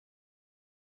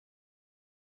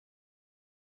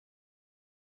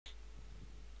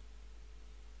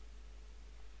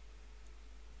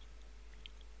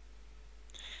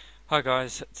Hi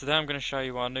guys, today I'm going to show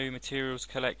you our new materials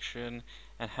collection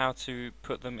and how to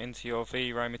put them into your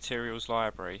VRAY materials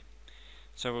library.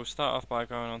 So we'll start off by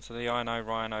going onto the I Know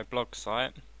Rhino blog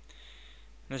site.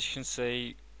 And as you can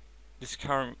see, this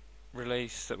current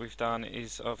release that we've done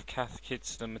is of Cath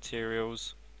Kidston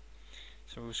materials.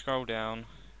 So we'll scroll down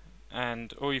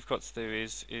and all you've got to do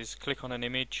is click on an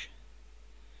image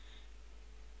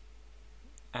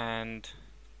and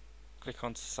click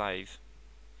on to save.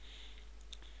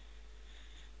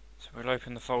 So we'll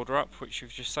open the folder up which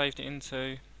we've just saved it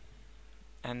into,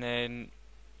 and then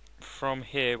from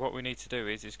here what we need to do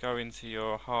is go into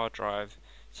your hard drive.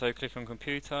 So click on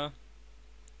computer,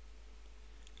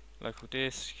 local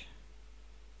disk,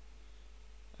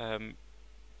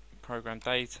 program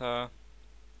data,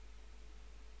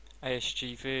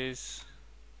 ASGViz,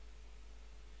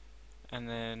 and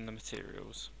then the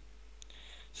materials.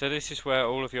 So this is where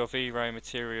all of your VRAY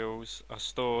materials are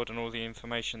stored and all the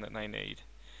information that they need.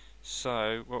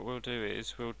 So what we'll do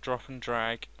is we'll drop and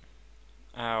drag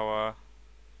our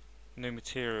new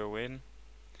material in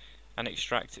and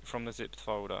extract it from the zipped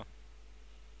folder.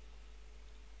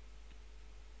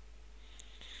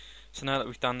 So now that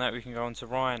we've done that, we can go on to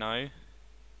Rhino,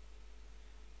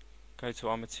 go to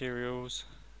our materials,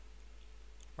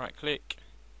 right click,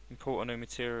 import a new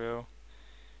material,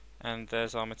 and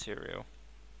there's our material.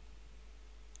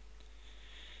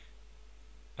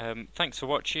 Thanks for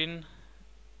watching.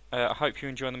 I hope you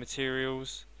enjoy the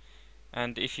materials,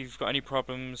 and if you've got any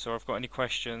problems or I've got any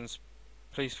questions,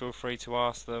 please feel free to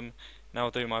ask them and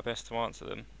I'll do my best to answer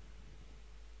them.